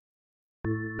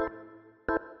Hello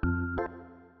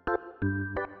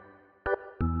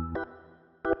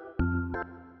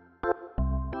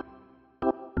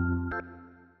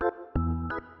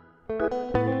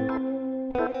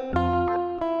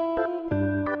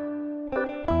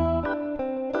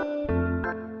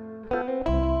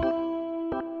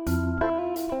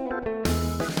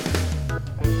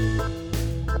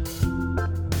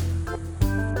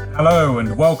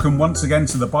and welcome once again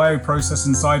to the BioProcess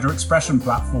Insider Expression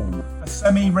platform, a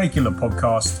semi-regular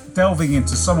podcast delving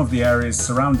into some of the areas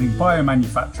surrounding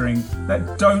biomanufacturing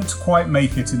that don't quite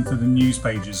make it into the news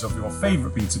pages of your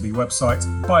favourite B2B website,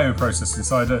 BioProcess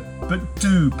Insider, but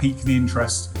do pique the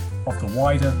interest of the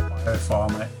wider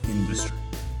biopharma industry.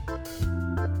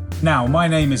 Now, my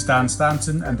name is Dan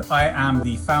Stanton and I am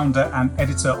the founder and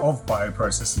editor of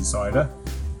BioProcess Insider.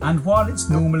 And while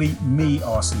it's normally me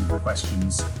asking the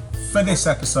questions, for this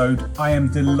episode, I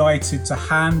am delighted to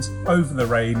hand over the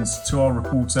reins to our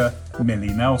reporter,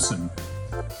 Millie Nelson.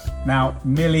 Now,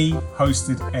 Millie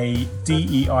hosted a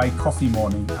DEI coffee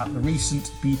morning at the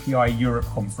recent BPI Europe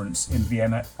conference in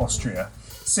Vienna, Austria,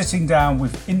 sitting down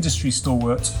with industry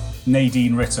stalwart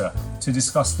Nadine Ritter to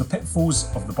discuss the pitfalls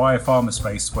of the biopharma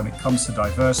space when it comes to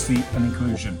diversity and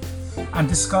inclusion, and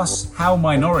discuss how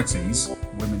minorities,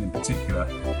 women in particular,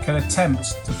 can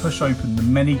attempt to push open the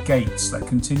many gates that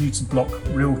continue to block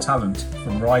real talent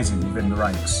from rising within the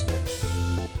ranks.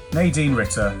 Nadine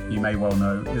Ritter, you may well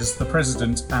know, is the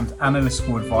President and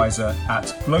Analytical Advisor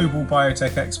at Global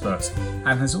Biotech Experts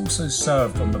and has also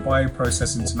served on the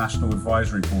BioProcess International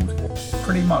Advisory Board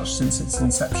pretty much since its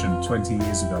inception 20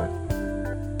 years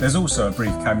ago. There's also a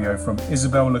brief cameo from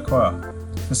Isabelle Lecoeur,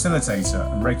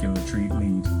 Facilitator and Regulatory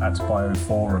Lead at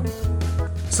BioForum.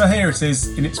 So here it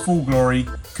is in its full glory,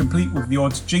 complete with the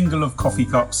odd jingle of coffee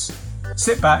cups.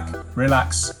 Sit back,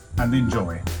 relax and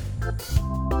enjoy.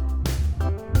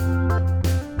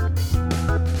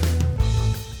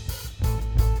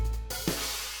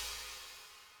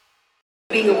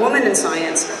 Being a woman in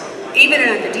science, even in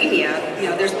academia,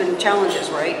 there's been challenges,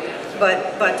 right?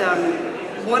 But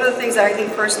one of the things that I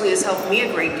think personally has helped me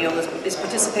a great deal is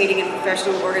participating in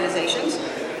professional organizations.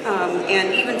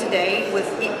 And even today, with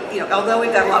although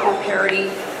we've got a lot more parity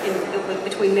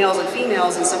between males and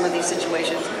females in some of these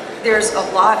situations, there's a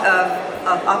lot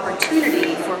of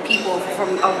opportunity for people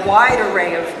from a wide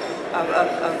array of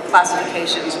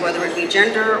classifications, whether it be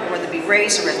gender, or whether it be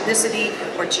race or ethnicity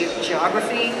or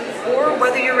geography, or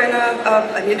whether you're in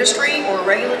an industry or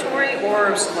regulatory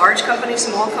or large company,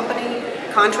 small company,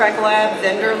 contract lab,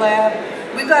 vendor lab.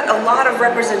 We've got a lot of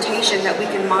representation that we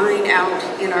can mine out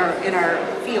in our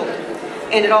field.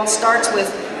 And it all starts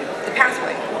with the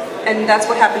pathway. And that's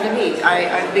what happened to me.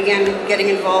 I began getting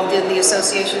involved in the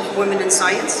Association for Women in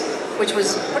Science, which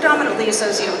was predominantly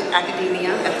associated with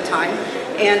academia at the time,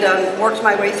 and worked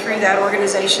my way through that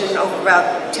organization over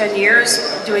about 10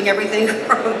 years, doing everything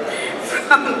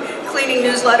from cleaning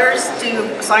newsletters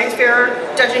to science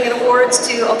fair judging and awards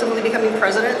to ultimately becoming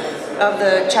president of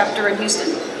the chapter in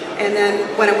Houston. And then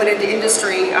when I went into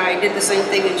industry, I did the same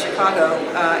thing in Chicago,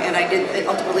 and I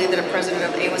ultimately ended up president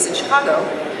of AWAS in Chicago.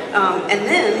 And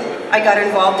then I got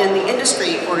involved in the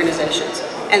industry organizations.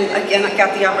 And again, I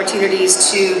got the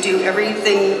opportunities to do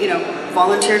everything,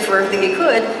 volunteered for everything you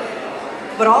could.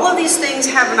 But all of these things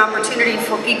have an opportunity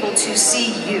for people to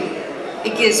see you.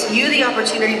 It gives you the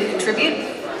opportunity to contribute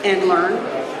and learn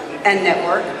and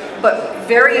network. But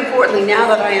very importantly, now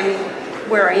that I am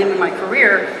where I am in my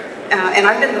career, and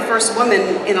I've been the first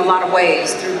woman in a lot of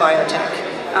ways through biotech,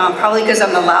 probably because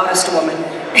I'm the loudest woman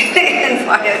in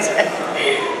biotech.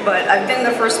 But I've been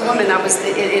the first woman. I was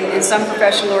in some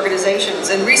professional organizations,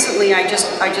 and recently I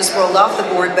just rolled off the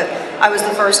board, but I was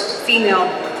the first female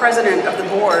president of the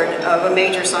board of a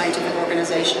major scientific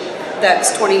organization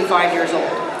that's 25 years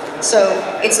old. So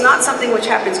it's not something which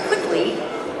happens quickly.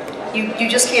 You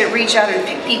just can't reach out and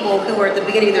pick people who are at the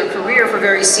beginning of their career for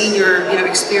very senior,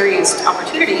 experienced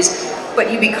opportunities,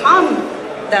 but you become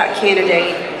that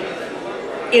candidate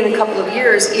in a couple of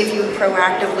years if you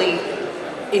proactively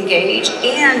engage,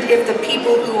 and if the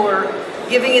people who are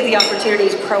giving you the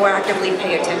opportunities proactively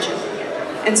pay attention.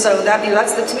 And so that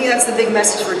to me that's the big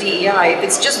message for DEI. If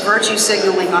it's just virtue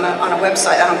signaling on a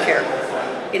website, I don't care.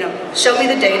 Show me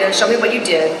the data, show me what you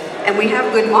did, and we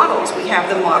have good models. We have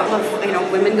the model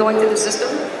of women going through the system,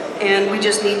 and we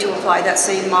just need to apply that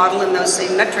same model and those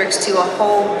same metrics to a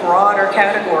whole broader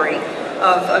category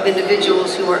of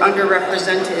individuals who are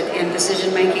underrepresented in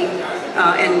decision making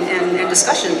and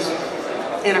discussions.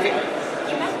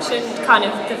 You mentioned kind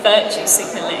of the virtue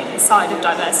signalling side of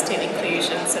diversity and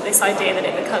inclusion, so this idea that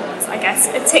it becomes, I guess,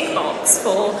 a tick box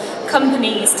for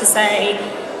companies to say,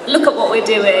 look at what we're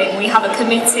doing. We have a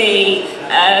committee.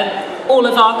 All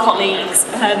of our colleagues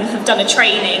have done a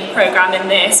training program in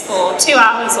this for 2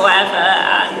 hours or whatever,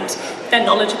 and they're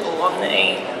knowledgeable on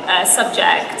the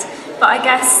subject. But I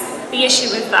guess the issue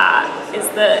with that is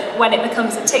that when it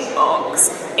becomes a tick box,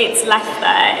 it's left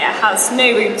there. It has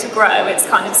no room to grow. It's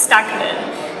kind of stagnant,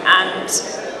 and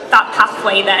that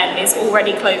pathway then is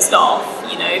already closed off.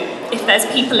 You know, if there's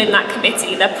people in that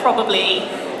committee, they're probably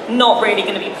not really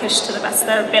going to be pushed to the best of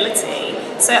their ability.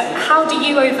 So how do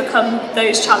you overcome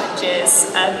those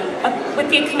challenges with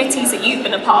the committees that you've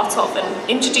been a part of and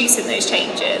introducing those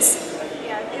changes?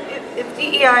 If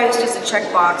DEI is just a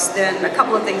checkbox, then a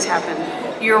couple of things happen.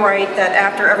 You're right that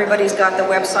after everybody's got the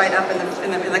website up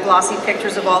and the glossy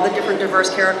pictures of all the different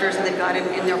diverse characters that they've got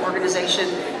in their organization,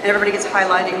 and everybody gets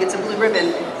highlighted and gets a blue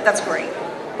ribbon, that's great.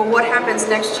 But what happens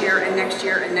next year and next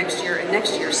year and next year and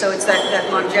next year? So it's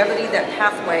that longevity, that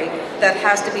pathway that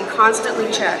has to be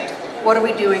constantly checked. What are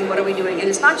we doing? What are we doing? And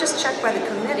it's not just checked by the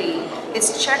committee,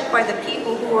 it's checked by the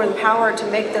people who are empowered to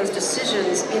make those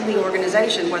decisions in the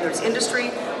organization, whether it's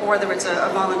industry or whether it's a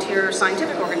volunteer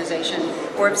scientific organization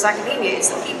or if it's academia. It's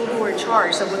the people who are in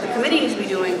charge. So what the committee needs to be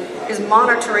doing is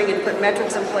monitoring and put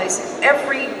metrics in place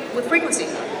with frequency,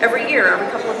 every year, every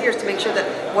couple of years, to make sure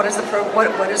that what does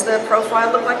the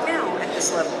profile look like now at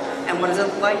this level, and what does it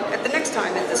look like at the next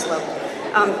time at this level.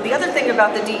 The other thing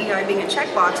about the DEI being a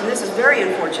checkbox, and this is very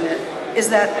unfortunate, is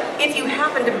that if you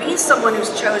happen to be someone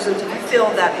who's chosen to fill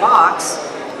that box,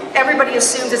 everybody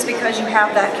assumes it's because you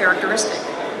have that characteristic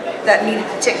that needed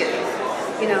the ticket.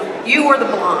 You know, you are the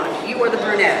blonde, you are the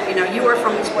brunette, you know, you are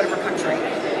from this whatever country,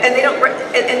 and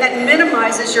and that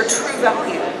minimizes your true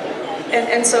value.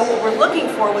 And so what we're looking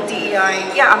for with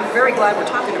DEI, yeah, I'm very glad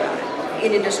we're talking about it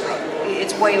in industry.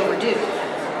 It's way overdue.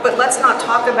 But let's not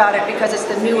talk about it because it's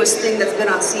the newest thing that's been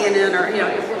on CNN or, you know,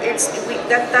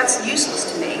 that's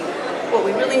useless to me. What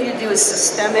we really need to do is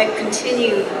systemic,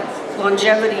 continued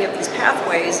longevity of these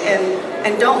pathways,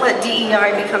 and don't let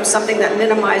DEI become something that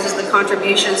minimizes the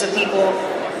contributions of people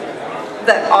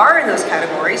that are in those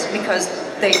categories because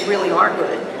they really are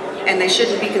good, and they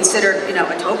shouldn't be considered, you know,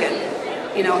 a token.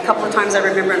 You know, a couple of times I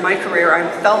remember in my career, I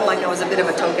felt like I was a bit of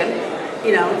a token.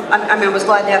 You know, I mean, I was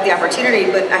glad to have the opportunity,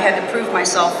 but I had to prove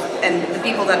myself, and the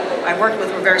people that I worked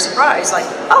with were very surprised, like,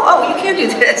 oh, you can do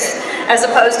this, as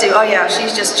opposed to, oh yeah,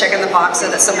 she's just checking the box so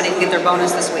that somebody can get their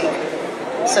bonus this week.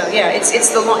 So yeah,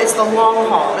 it's the long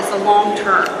haul, it's the long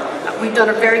term. We've done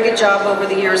a very good job over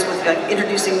the years with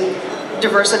introducing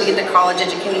diversity into college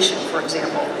education, for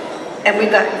example, and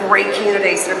we've got great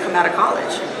candidates that have come out of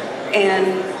college.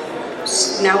 And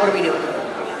now what are we doing?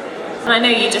 And I know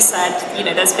you just said, you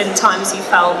know, there's been times you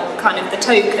felt kind of the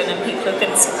token and people have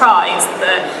been surprised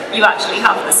that you actually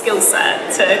have the skill set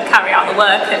to carry out the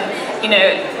work, and, you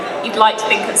know, you'd like to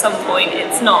think at some point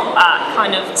it's not that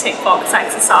kind of tick box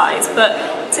exercise. But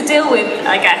to deal with,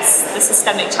 I guess, the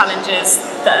systemic challenges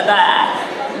that are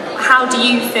there, how do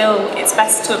you feel it's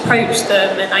best to approach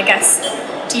them? And I guess,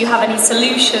 do you have any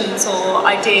solutions or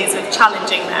ideas of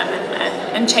challenging them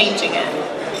and changing it?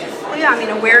 Well, yeah, I mean,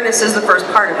 awareness is the first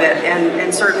part of it,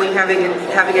 and certainly having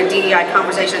a DEI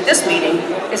conversation at this meeting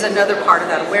is another part of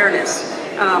that awareness.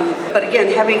 But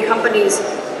again, having companies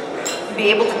be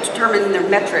able to determine their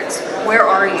metrics. Where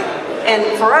are you?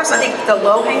 And for us, I think the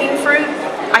low-hanging fruit,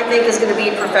 I think, is going to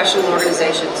be professional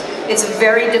organizations. It's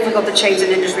very difficult to change an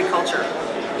industry culture.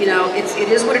 You know, it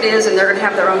is what it is, and they're going to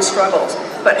have their own struggles.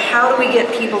 But how do we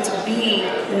get people to be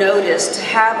noticed, to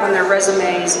have on their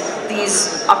resumes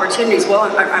these opportunities? Well,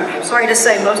 I'm sorry to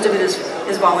say, most of it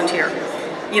is volunteer.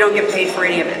 You don't get paid for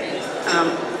any of it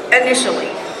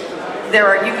initially.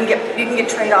 You can get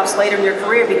trade-offs later in your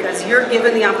career because you're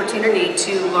given the opportunity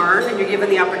to learn, and you're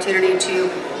given the opportunity to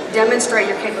demonstrate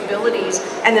your capabilities,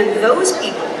 and then those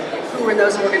people who are in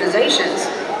those organizations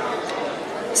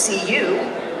see you.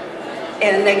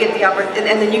 And they get the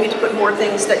opportunity, and then you get to put more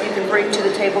things that you can bring to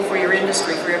the table for your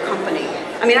industry, for your company.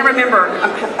 I mean, I remember,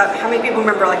 how many people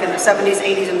remember, like in the 70s,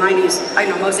 80s, and 90s? I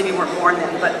know most of you weren't born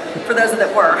then, but for those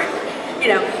that were, you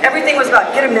know, everything was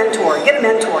about get a mentor.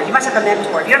 You must have a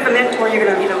mentor. If you don't have a mentor, you're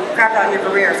gonna, you know, crap out in your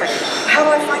career. It's like, how do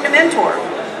I find a mentor?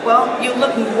 Well, you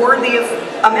look worthy of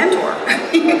a mentor.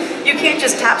 You can't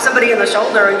just tap somebody on the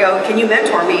shoulder and go, can you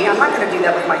mentor me? I'm not gonna do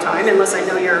that with my time unless I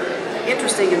know you're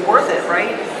interesting and worth it,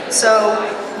 right? So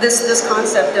this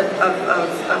concept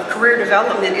of career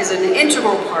development is an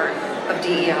integral part of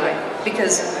DEI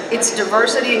because it's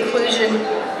diversity, inclusion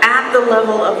at the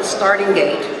level of the starting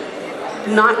gate,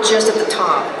 not just at the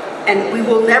top. And we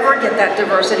will never get that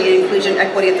diversity, inclusion,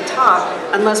 equity at the top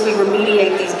unless we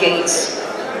remediate these gates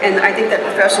And I think that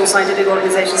professional scientific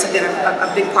organizations have been a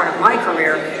big part of my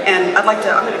career. And I'm going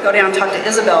to go down and talk to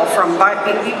Isabel from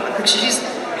because she's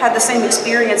had the same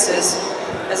experiences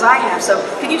as I have. So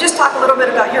can you just talk a little bit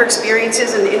about your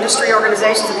experiences in industry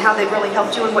organizations and how they've really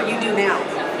helped you and what you do now?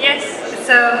 Yes,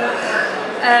 so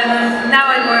now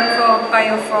I work for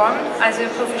BioPharm as a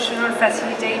professional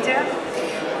facilitator.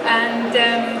 And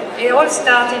it all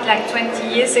started like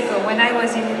 20 years ago when I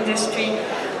was in industry,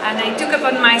 and I took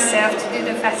upon myself to do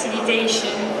the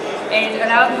facilitation. It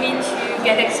allowed me to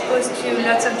get exposed to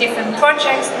lots of different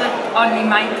projects, not only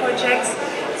my projects.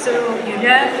 So you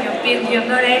learn, you build your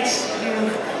knowledge, you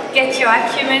get your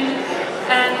acumen,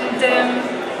 and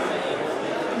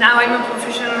now I'm a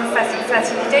professional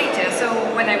facilitator. So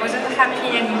when I wasn't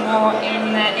happy anymore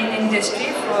in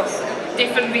industry for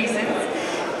different reasons,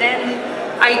 then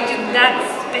I took that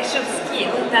special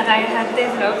skill that I had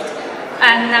developed,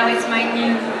 and now it's my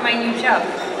new job,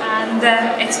 and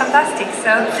it's fantastic.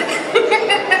 So,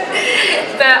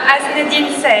 but as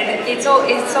Nadine said, it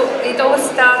all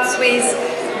starts with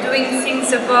doing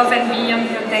things above and beyond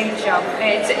your day job.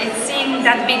 It's seeing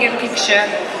that bigger picture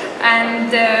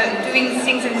and doing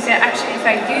things and say, actually, if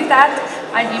I do that,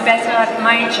 I'll be better at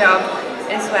my job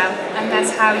as well, and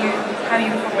that's how you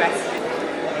progress.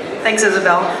 Thanks,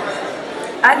 Isabel.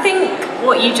 I think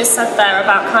what you just said there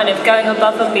about kind of going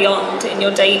above and beyond in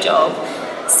your day job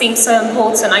seems so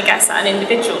important, I guess, at an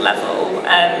individual level,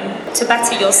 to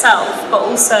better yourself, but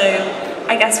also,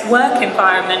 I guess, work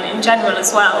environment in general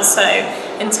as well. So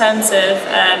in terms of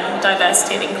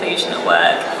diversity and inclusion at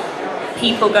work,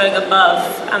 people going above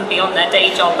and beyond their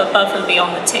day job, above and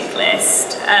beyond the tick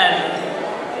list,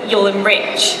 you'll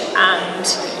enrich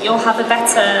and you'll have a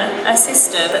better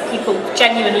system that people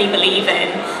genuinely believe in,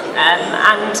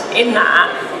 and in that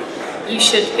you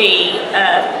should be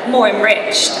more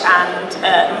enriched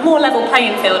and more level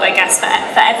playing field, I guess,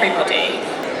 for everybody.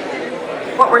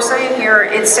 What we're saying here,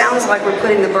 it sounds like we're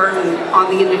putting the burden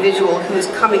on the individual who's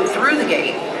coming through the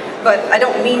gate, but I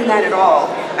don't mean that at all.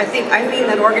 I mean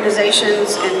that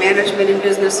organizations and management and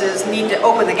businesses need to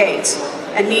open the gates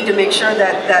and need to make sure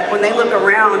that when they look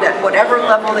around at whatever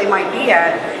level they might be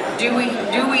at, do we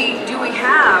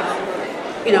have,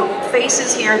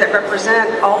 faces here that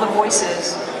represent all the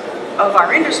voices of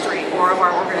our industry or of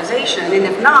our organization? And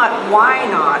if not, why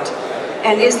not?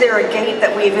 And is there a gate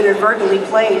that we've inadvertently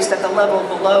placed at the level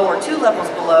below or 2 levels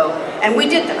below? And we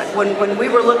did that. When we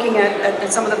were looking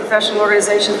at some of the professional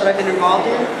organizations that I've been involved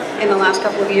in the last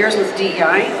couple of years with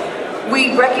DEI,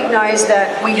 we recognized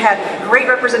that we had great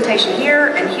representation here,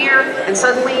 and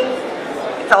suddenly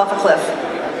it fell off a cliff.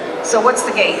 So what's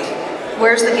the gate?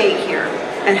 Where's the gate here?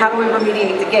 And how do we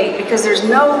remediate the gate? Because there's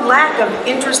no lack of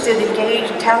interested,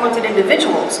 engaged, talented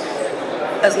individuals.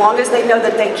 As long as they know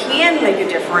that they can make a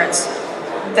difference,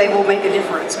 they will make a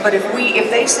difference. But if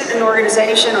they sit in an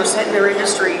organization or sit in their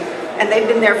industry and they've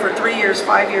been there for 3 years,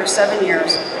 5 years, 7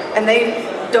 years, and they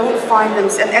don't find them,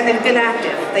 and they've been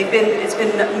active, it's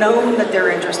been known that they're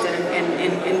interested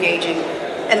in engaging,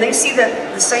 and they see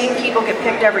that the same people get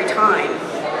picked every time,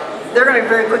 they're going to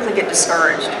very quickly get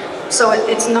discouraged. So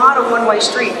it's not a one-way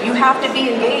street. You have to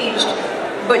be engaged,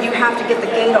 but you have to get the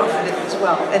gate off of it as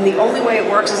well. And the only way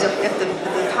it works is if the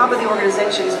top of the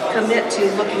organizations commit to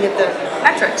looking at the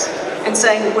metrics and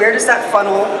saying, where does that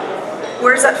funnel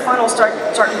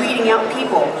start weeding out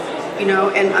people?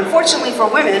 And unfortunately for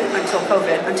women,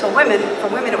 for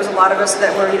women it was a lot of us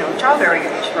that were, childbearing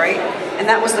age, right? And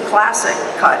that was the classic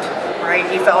cut, right?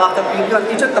 You fell off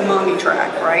you took the mommy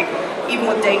track, right? Even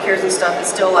with daycares and stuff,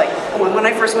 it's still like, when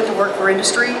I first went to work for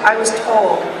industry, I was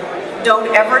told,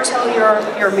 don't ever tell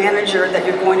your manager that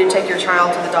you're going to take your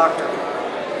child to the doctor.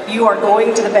 You are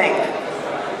going to the bank.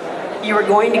 You are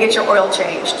going to get your oil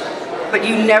changed. But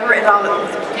you never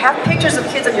have pictures of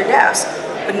kids on your desk,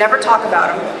 but never talk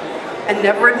about them, and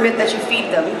never admit that you feed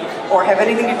them or have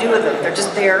anything to do with them. They're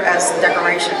just there as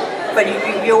decoration. But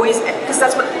you always, because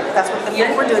that's what the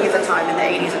men were doing at the time in the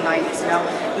 80s and 90s.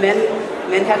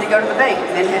 Men had to go to the bank.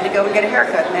 Men had to go and get a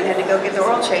haircut. Men had to go get their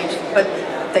oil changed. But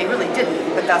they really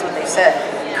didn't. But that's what they said.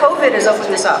 COVID has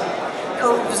opened this up.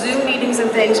 Zoom meetings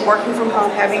and things, working from home,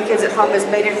 having kids at home has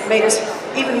made us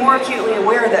even more acutely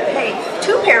aware that, hey,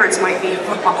 2 parents might be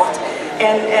involved,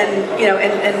 and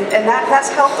that's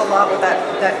helped a lot with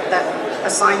that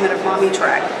assignment of mommy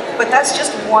track. But that's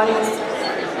just one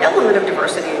element of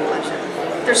diversity and inclusion.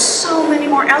 There's so many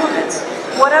more elements.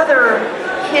 What other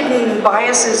hidden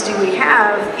biases do we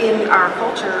have in our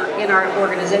culture, in our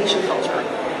organization culture,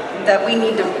 that we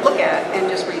need to look at and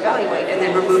just reevaluate and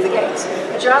then remove the gates?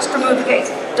 Just remove the gates.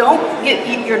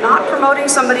 You're not promoting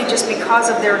somebody just because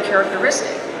of their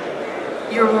characteristic.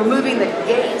 You're removing the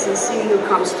gates and seeing who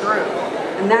comes through.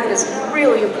 And that is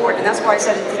really important. And that's why I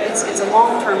said it's a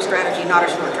long-term strategy, not a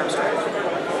short-term strategy.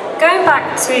 Going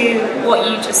back to what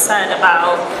you just said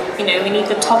about, we need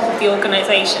the top of the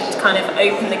organisation to kind of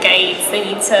open the gates, they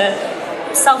need to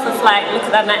self-reflect, look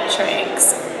at their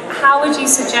metrics. How would you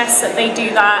suggest that they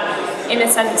do that in a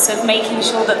sense of making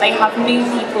sure that they have new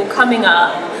people coming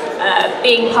up,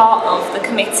 being part of the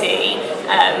committee,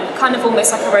 kind of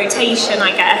almost like a rotation, I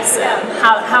guess?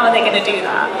 How are they going to do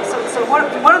that? So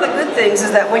one of the good things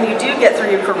is that when you do get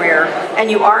through your career and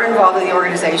you are involved in the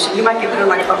organization, you might get put in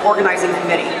like an organizing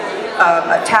committee,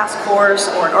 a task force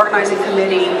or an organizing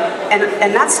committee,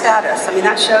 and that status,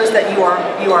 that shows that you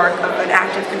are an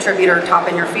active contributor, top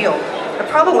in your field. The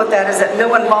problem with that is that no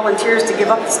one volunteers to give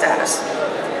up the status.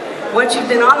 Once you've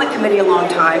been on the committee a long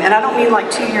time, and I don't mean like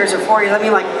 2 years or 4 years, I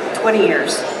mean like 20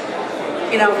 years,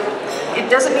 it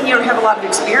doesn't mean you don't have a lot of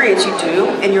experience. You do,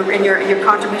 and your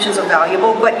contributions are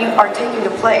valuable, but you are taking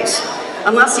the place.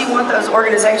 Unless you want those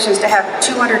organizations to have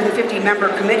 250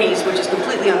 member committees, which is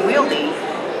completely unwieldy,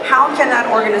 how can that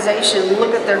organization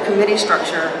look at their committee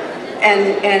structure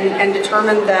and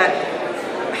determine that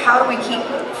how do we keep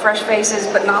fresh faces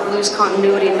but not lose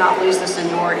continuity and not lose the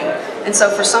seniority? And so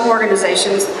for some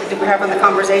organizations, we're having the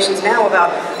conversations now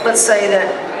about, let's say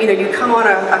that you come on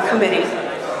a committee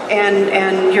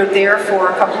and you're there for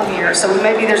a couple of years. So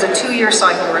maybe there's a 2-year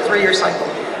cycle or a 3-year cycle.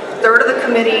 A third of the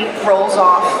committee rolls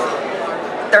off,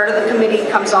 a third of the committee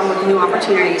comes on with new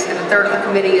opportunities, and a third of the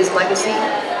committee is legacy.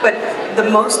 But the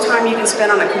most time you can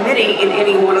spend on a committee in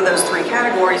any one of those 3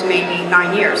 categories may be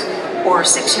 9 years or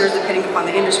 6 years, depending upon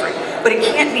the industry. But it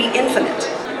can't be infinite,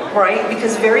 right?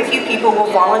 Because very few people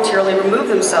will voluntarily remove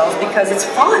themselves because it's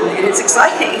fun and it's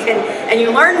exciting and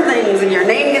you learn things and your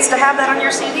name gets to have that on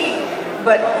your CV.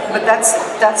 But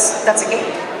that's a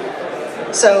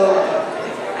gate. So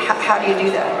how do you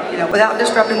do that? Without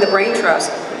disrupting the brain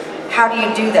trust, how do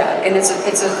you do that? And it's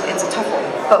a tough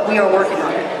one, but we are working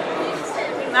on it.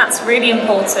 That's really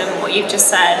important, what you've just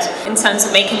said, in terms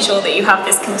of making sure that you have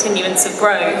this continuance of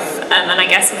growth. And I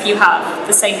guess if you have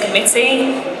the same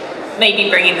committee, maybe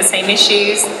bringing the same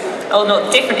issues, or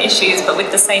not different issues, but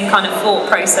with the same kind of thought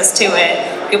process to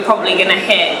it, you're probably going to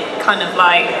hit kind of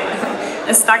like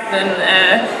a stagnant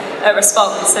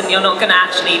response, and you're not going to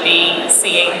actually be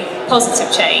seeing positive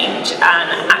change and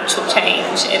actual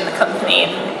change in the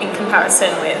company in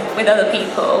comparison with other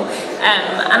people.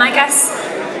 And I guess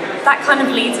that kind of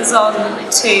leads us on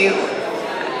to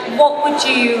what would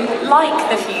you like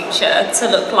the future to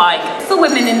look like for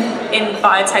women in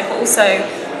biotech, but also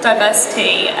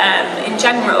diversity in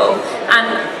general,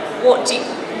 and what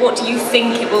do you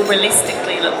think it will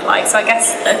realistically look like? So I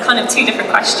guess they're kind of 2 different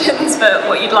questions, but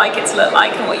what you'd like it to look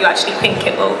like and what you actually think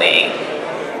it will be.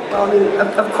 Well,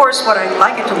 of course, what I'd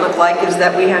like it to look like is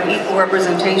that we have equal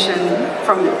representation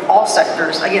from all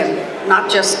sectors. Again, not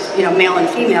just male and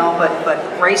female,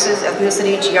 but races,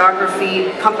 ethnicity,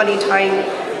 geography, company type,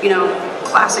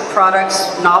 classic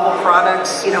products, novel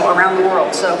products, around the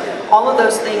world. So all of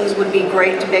those things would be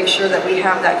great to make sure that we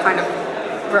have that kind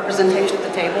of representation at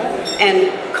the table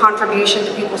and contribution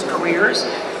to people's careers.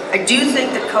 I do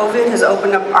think that COVID has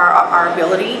opened up our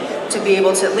ability to be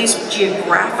able to at least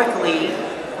geographically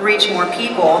reach more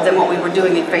people than what we were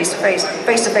doing in face-to-face.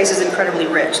 Face-to-face is incredibly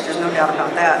rich, there's no doubt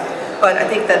about that. But I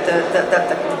think that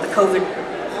the COVID,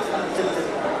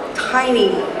 the tiny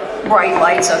bright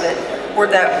lights of it, were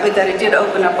that it did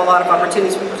open up a lot of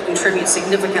opportunities for people to contribute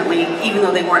significantly, even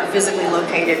though they weren't physically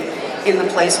located in the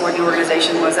place where the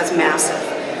organization was. That's massive.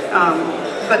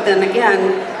 But then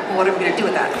again, what are we going to do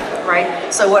with that,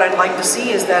 right? So what I'd like to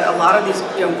see is that a lot of these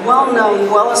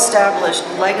well-known, well-established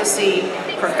legacy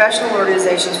professional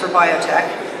organizations for biotech,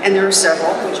 and there are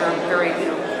several, which are very,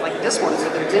 like this one is a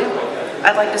good example.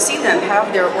 I'd like to see them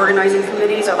have their organizing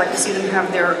committees. I'd like to see them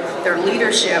have their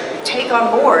leadership take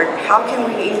on board. How can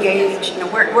we engage?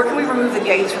 Where can we remove the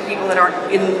gates for people that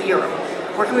aren't in Europe?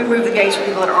 Where can we remove the gates for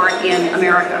people that aren't in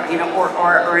America,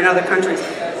 or in other countries?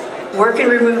 Where can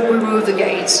we remove the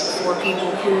gates for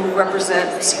people who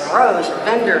represent CROs or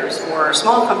vendors or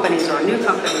small companies or new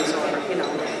companies or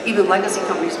even legacy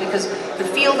companies? Because the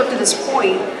field up to this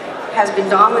point has been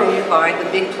dominated by the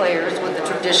big players with the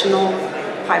traditional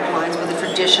pipelines, with the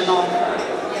traditional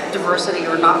diversity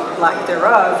or not lack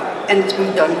thereof, and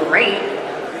we've done great,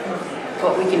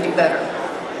 but we can do better.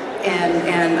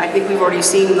 And I think we've already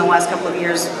seen in the last couple of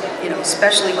years,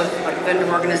 especially with like vendor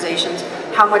organizations,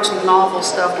 how much novel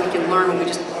stuff we can learn when we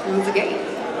just move the gate,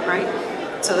 right?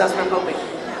 So that's what I'm hoping.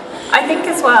 I think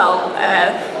as well,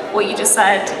 what you just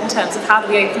said in terms of how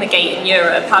do we open the gate in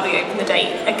Europe, how do we open the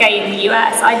gate in the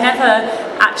US, I never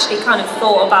actually kind of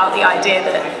thought about the idea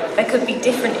that there could be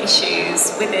different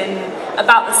issues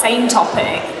about the same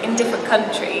topic in different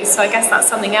countries. So I guess that's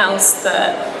something else,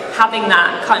 that having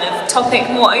that kind of topic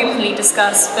more openly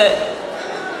discussed, but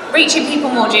reaching people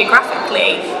more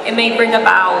geographically, it may bring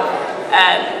about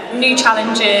new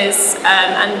challenges,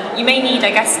 and you may need,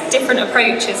 I guess, different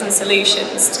approaches and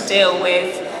solutions to deal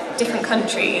with different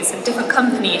countries and different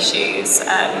company issues.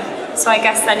 So I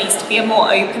guess there needs to be a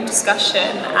more open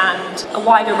discussion and a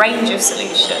wider range of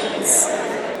solutions.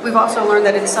 We've also learned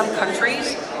that in some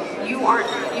countries, you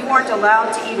aren't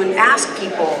allowed to even ask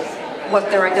people what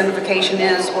their identification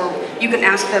is, or you can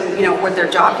ask them, what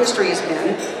their job history has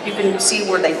been. You can see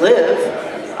where they live,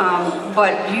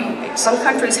 but some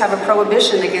countries have a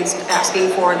prohibition against asking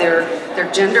for their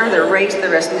gender, their race,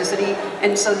 their ethnicity,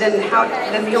 and so then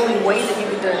the only way that you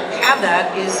could have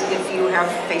that is if you have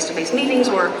face-to-face meetings,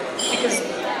 or because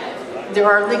there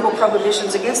are legal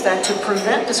prohibitions against that to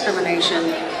prevent discrimination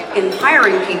in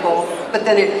hiring people, but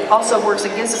then it also works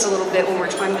against us a little bit when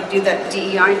we're trying to do that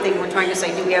DEI thing. We're trying to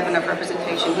say, do we have enough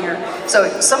representation here?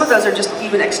 So some of those are just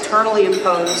even externally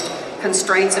imposed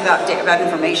constraints about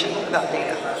information, about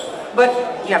data.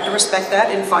 But you have to respect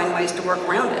that and find ways to work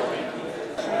around it.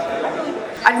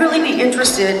 I'd really be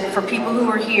interested for people who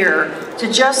are here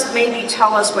to just maybe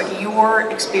tell us what your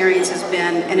experience has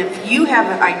been, and if you have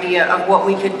an idea of what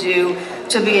we could do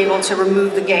to be able to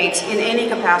remove the gates in any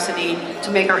capacity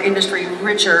to make our industry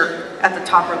richer at the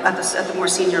top, at the more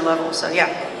senior level. So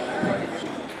yeah.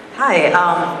 Hi,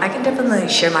 I can definitely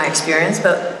share my experience,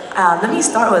 but let me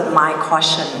start with my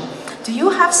question. Do you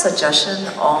have suggestion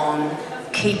on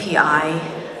KPI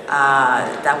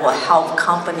that will help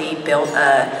company build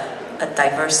a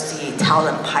diversity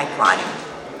talent pipeline?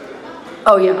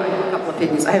 Oh yeah, I have a couple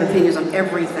opinions. I have opinions on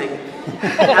everything.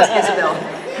 Ask Isabel.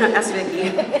 Ask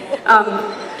Vicky.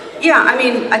 Yeah, I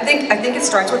mean, I think it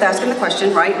starts with asking the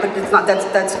question, right? But it's not.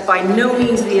 That's by no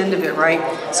means the end of it, right?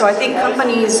 So I think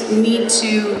companies need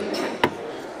to.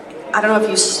 I don't know if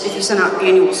you send out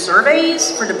annual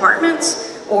surveys for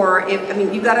departments, or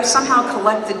you've got to somehow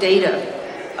collect the data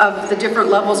of the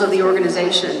different levels of the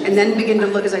organization, and then begin to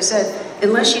look, as I said,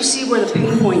 unless you see where the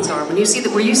pain points are, where you see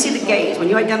the gate, when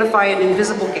you identify an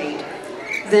invisible gate,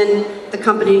 then the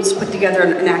company needs to put together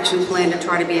an action plan to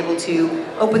try to be able to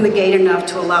open the gate enough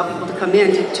to allow people to come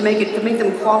in, to make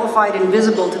them qualified and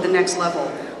visible to the next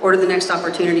level or to the next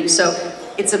opportunity. So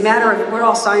it's a matter of, we're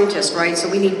all scientists, right? So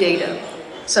we need data.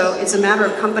 So it's a matter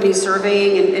of companies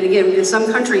surveying, and again, in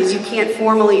some countries you can't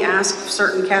formally ask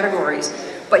certain categories,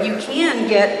 but you can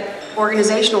get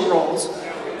organizational roles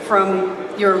from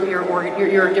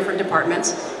your different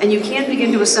departments, and you can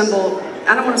begin to assemble,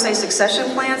 I don't want to say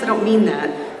succession plans, I don't mean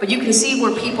that, but you can see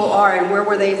where people are and where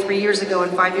were they 3 years ago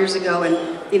and 5 years ago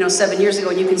and 7 years ago,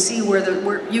 and you can see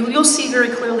you'll see very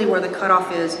clearly where the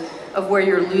cutoff is of where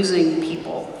you're losing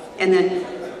people, and then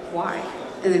why,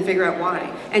 and then figure out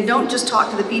why. And don't just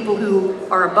talk to the people who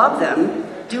are above them,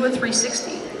 do a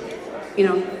 360.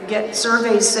 Get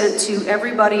surveys sent to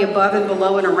everybody above and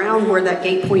below and around where that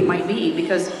gate point might be,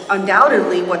 because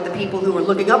undoubtedly what the people who are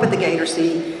looking up at the gate are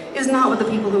seeing is not what the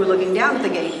people who are looking down at the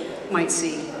gate might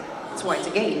see. That's why it's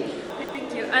a gate.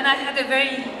 Thank you. And I had a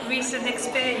very recent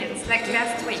experience, like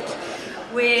last week,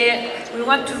 where we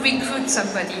want to recruit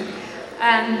somebody,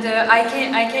 and I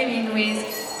came in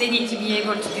with, they need to be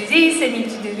able to do this, they need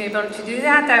to be able to do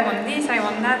that, I want this, I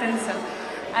want that, and so.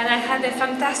 And I had a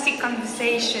fantastic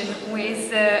conversation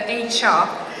with HR,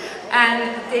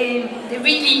 and they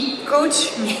really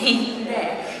coached me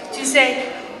there to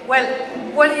say, well,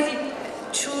 what is it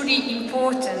truly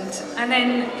important? And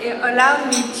then it allowed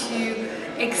me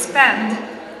to expand.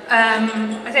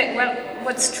 I said, well,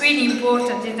 what's really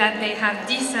important is that they have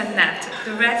this and that.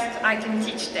 The rest I can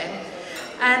teach them.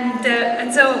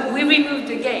 And so we removed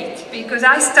the gate, because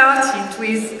I started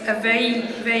with a very,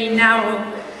 very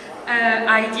narrow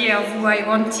idea of who I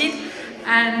wanted,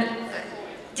 and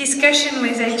discussion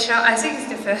with HR. I think it's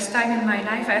the first time in my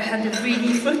life I had a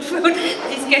really fruitful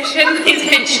discussion with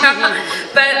HR,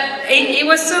 but it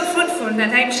was so fruitful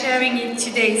that I'm sharing it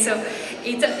today. So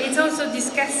it's also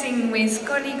discussing with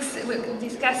colleagues,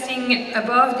 discussing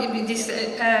above,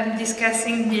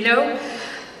 discussing below,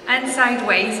 and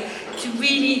sideways, to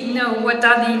really know what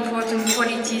are the important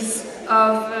qualities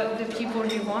of the people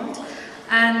you want.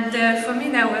 And for me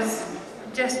that was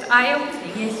just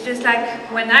eye-opening. It's just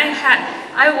like when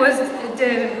I was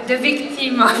the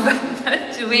victim of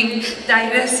not doing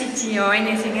diversity or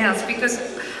anything else, because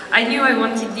I knew I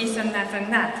wanted this and that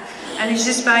and that. And it's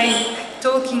just by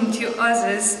talking to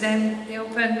others, then they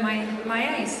open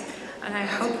my eyes. And I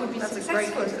hope we'll be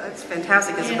successful. That's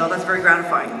fantastic, Isabel. That's very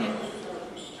gratifying. Yeah.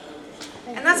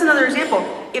 And that's another example.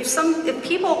 If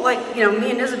people like me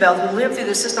and Isabel who lived through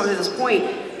the system to this point,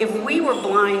 if we were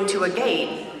blind to a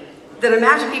gate, then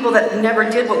imagine people that never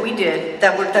did what we did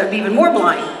that would be even more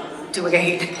blind to a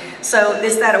gate. So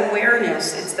it's that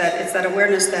awareness. It's that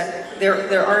awareness that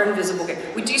there are invisible gates.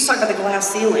 We do talk about the glass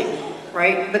ceiling,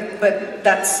 right? But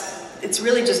it's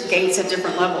really just gates at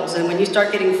different levels. And when you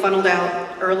start getting funneled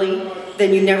out early,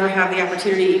 then you never have the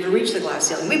opportunity to even reach the glass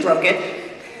ceiling. We broke it.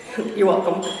 You're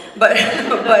welcome.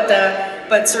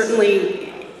 But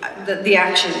certainly the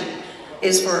action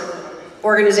is for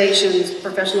organizations,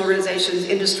 professional organizations,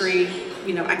 industry,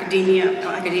 academia.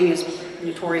 Academia is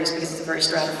notorious because it's very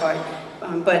stratified.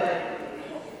 But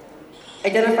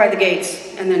identify the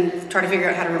gates and then try to figure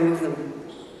out how to remove them.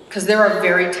 Because there are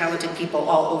very talented people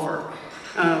all over.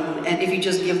 And if you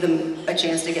just give them a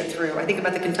chance to get through. I think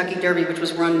about the Kentucky Derby, which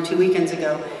was run 2 weekends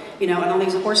ago, and all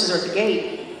these horses are at the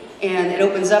gate, and it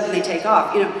opens up and they take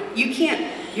off.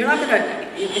 You're not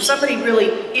gonna, if somebody really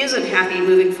isn't happy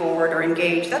moving forward or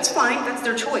engaged, that's fine, that's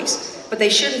their choice. But they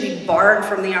shouldn't be barred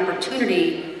from the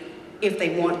opportunity if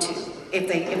they want to, if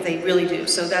they really do.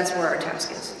 So that's where our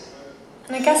task is.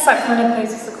 And I guess that kind of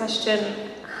poses the question,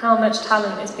 how much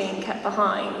talent is being kept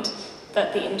behind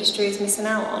that the industry is missing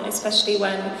out on, especially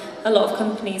when a lot of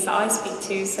companies that I speak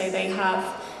to say they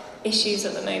have issues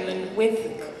at the moment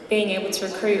with being able to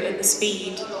recruit at the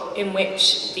speed in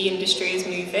which the industry is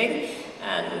moving,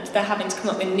 and they're having to come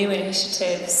up with new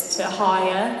initiatives to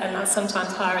hire, and that's sometimes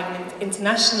hiring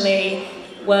internationally,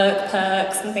 work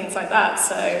perks and things like that.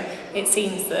 So it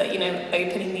seems that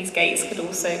opening these gates could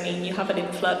also mean you have an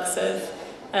influx of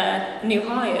new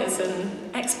hires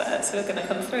and experts who are going to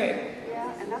come through.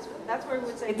 Yeah, and that's where we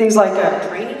would say things like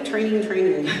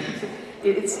training.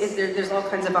 There's all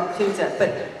kinds of opportunities there.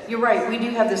 But you're right, we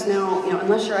do have this now,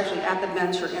 unless you're actually at the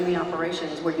bench or in the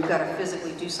operations where you've got to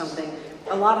physically do something,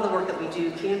 a lot of the work that we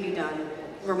do can be done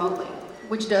remotely,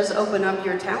 which does open up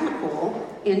your talent pool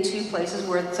into places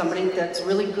where somebody that's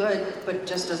really good but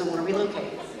just doesn't want to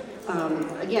relocate.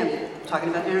 Again, talking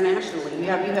about internationally, you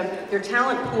have your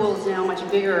talent pool is now much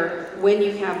bigger when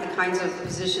you have the kinds of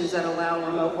positions that allow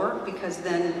remote work, because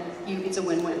then it's a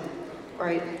win-win,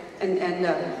 right?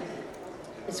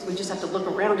 We just have to look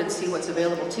around and see what's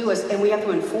available to us, and we have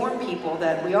to inform people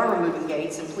that we are removing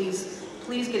gates, and please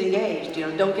get engaged.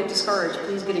 Don't get discouraged.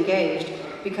 Please get engaged,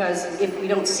 because if we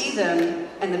don't see them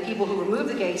and the people who remove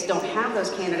the gates don't have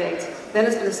those candidates, then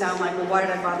it's going to sound like, well, why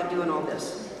did I bother doing all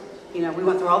this? We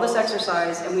went through all this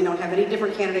exercise and we don't have any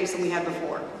different candidates than we had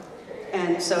before,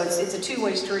 and so it's a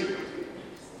two-way street.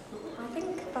 I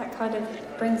think that kind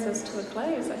of brings us to a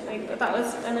close, I think. But that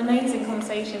was an amazing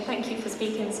conversation. Thank you for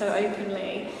speaking so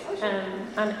openly.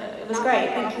 And it was great.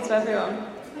 Thank you to everyone.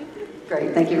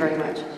 Great. Thank you very much.